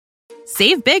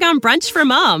Save big on brunch for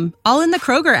mom, all in the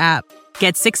Kroger app.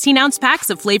 Get 16-ounce packs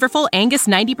of flavorful Angus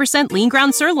 90% lean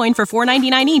ground sirloin for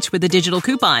 $4.99 each with a digital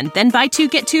coupon. Then buy 2,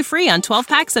 get 2 free on 12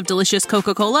 packs of delicious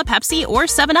Coca-Cola, Pepsi, or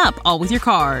 7-Up, all with your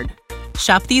card.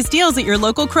 Shop these deals at your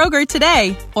local Kroger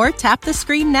today, or tap the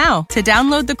screen now to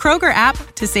download the Kroger app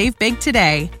to save big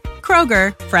today.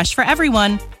 Kroger, fresh for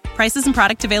everyone. Prices and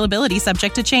product availability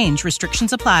subject to change.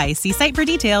 Restrictions apply. See site for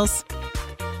details.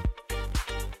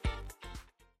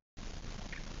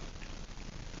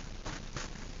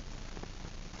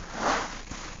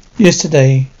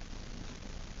 Yesterday,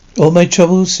 all my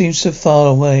troubles seem so far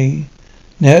away.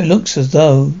 Now it looks as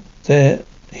though they're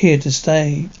here to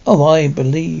stay. Oh, I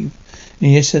believe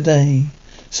in yesterday.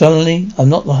 Suddenly, I'm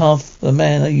not the half the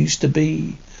man I used to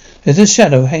be. There's a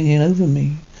shadow hanging over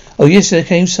me. Oh, yesterday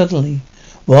came suddenly.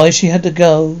 Why she had to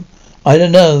go, I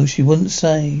don't know, she wouldn't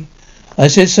say. I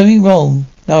said something wrong,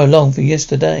 now I long for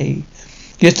yesterday.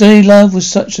 Yesterday love was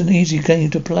such an easy game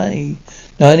to play.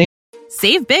 Now I need...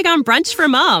 Save big on brunch for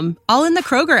mom, all in the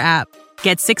Kroger app.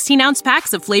 Get 16-ounce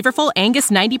packs of flavorful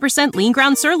Angus 90% lean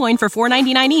ground sirloin for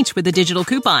 $4.99 each with a digital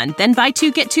coupon. Then buy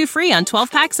 2, get 2 free on 12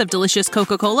 packs of delicious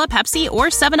Coca-Cola, Pepsi, or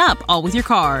 7-Up, all with your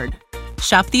card.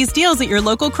 Shop these deals at your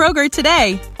local Kroger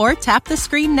today, or tap the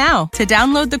screen now to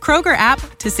download the Kroger app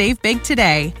to save big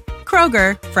today.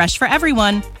 Kroger, fresh for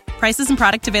everyone. Prices and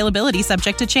product availability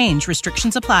subject to change.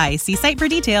 Restrictions apply. See site for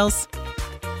details.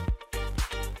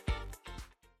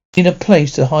 Need a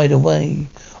place to hide away.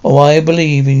 Oh, I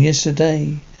believe in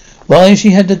yesterday. Why she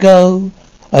had to go,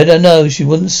 I don't know, she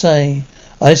wouldn't say.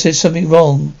 I said something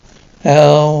wrong.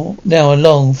 Now I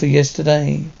long for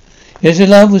yesterday. Yesterday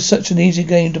love was such an easy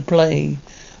game to play.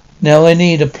 Now I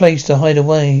need a place to hide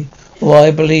away. Oh,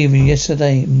 I believe in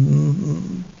yesterday.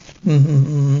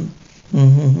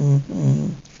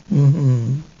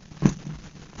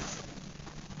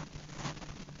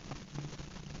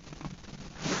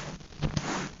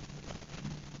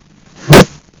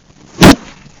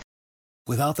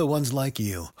 Without the ones like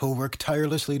you, who work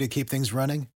tirelessly to keep things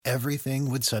running, everything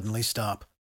would suddenly stop.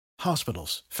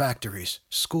 Hospitals, factories,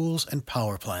 schools, and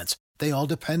power plants, they all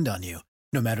depend on you.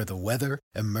 No matter the weather,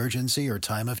 emergency, or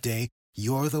time of day,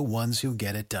 you're the ones who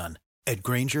get it done. At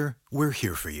Grainger, we're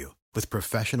here for you with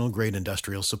professional-grade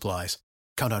industrial supplies.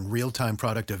 Count on real-time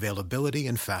product availability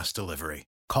and fast delivery.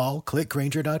 Call, click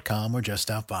Grainger.com, or just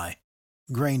stop by.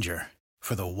 Grainger,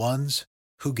 for the ones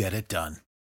who get it done.